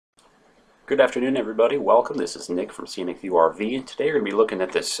Good afternoon, everybody. Welcome. This is Nick from Scenic RV. Today we're going to be looking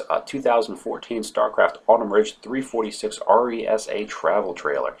at this 2014 Starcraft Autumn Ridge 346 RESA travel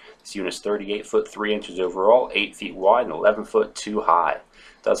trailer. This unit's 38 foot 3 inches overall, 8 feet wide, and 11 foot 2 high.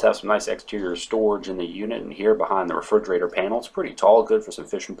 It does have some nice exterior storage in the unit, and here behind the refrigerator panel, it's pretty tall, good for some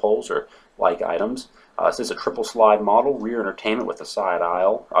fishing poles or like items. This is a triple slide model, rear entertainment with a side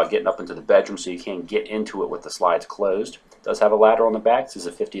aisle, getting up into the bedroom so you can get into it with the slides closed. It does have a ladder on the back. This is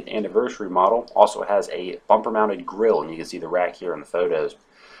a 50th anniversary model. Also has a bumper mounted grill, and you can see the rack here in the photos.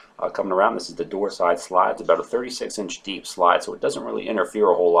 Coming around, this is the door side slide. It's about a 36-inch deep slide, so it doesn't really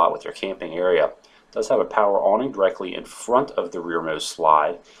interfere a whole lot with your camping area. It does have a power awning directly in front of the rearmost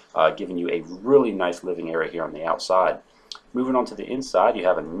slide, giving you a really nice living area here on the outside. Moving on to the inside, you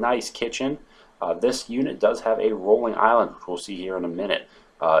have a nice kitchen. This unit does have a rolling island, which we'll see here in a minute.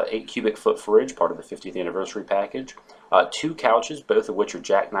 8 cubic foot fridge, part of the 50th anniversary package. 2 couches, both of which are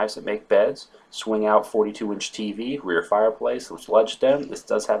jackknives that make beds. Swing out 42-inch TV, rear fireplace, some ledgestone. This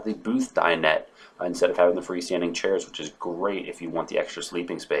does have the booth dinette instead of having the freestanding chairs, which is great if you want the extra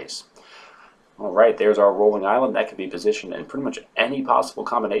sleeping space. Alright, there's our rolling island. That can be positioned in pretty much any possible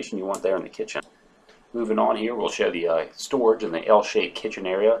combination you want there in the kitchen. Moving on here, we'll show the storage in the L-shaped kitchen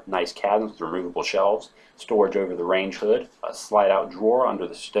area. Nice cabinets with removable shelves. Storage over the range hood. A slide-out drawer under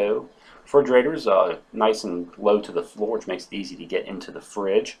the stove. Refrigerators nice and low to the floor, which makes it easy to get into the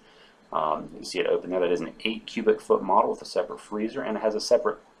fridge. You can see it open there. That is an 8 cubic foot model with a separate freezer, and it has a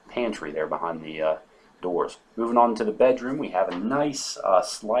separate pantry there behind the doors. Moving on to the bedroom, we have a nice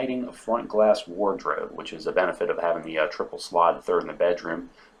sliding front glass wardrobe, which is a benefit of having the triple slide third in the bedroom.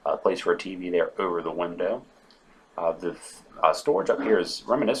 Place for a TV there over the window. The storage up here is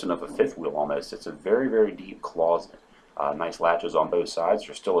reminiscent of a fifth wheel almost. It's a very, very deep closet. Nice latches on both sides.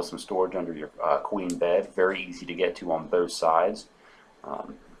 There still is some storage under your queen bed. Very easy to get to on both sides.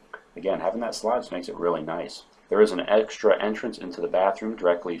 Again, having that slide just makes it really nice. There is an extra entrance into the bathroom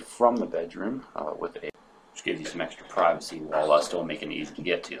directly from the bedroom which gives you some extra privacy while still making it easy to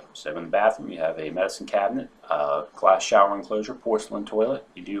get to. So in the bathroom you have a medicine cabinet, glass shower enclosure, porcelain toilet.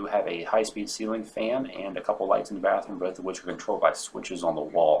 You do have a high-speed ceiling fan and a couple lights in the bathroom, both of which are controlled by switches on the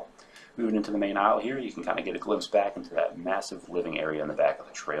wall. Moving into the main aisle here, you can kind of get a glimpse back into that massive living area in the back of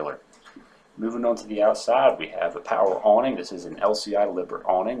the trailer. Moving on to the outside, we have a power awning. This is an LCI Lippert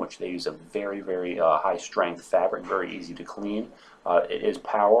awning, which they use a very, very high-strength fabric, very easy to clean. It is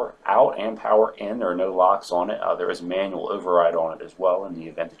power out and power in. There are no locks on it. There is manual override on it as well in the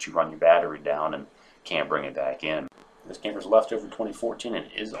event that you run your battery down and can't bring it back in. This camper's left over 2014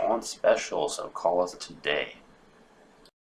 and is on special, so call us today.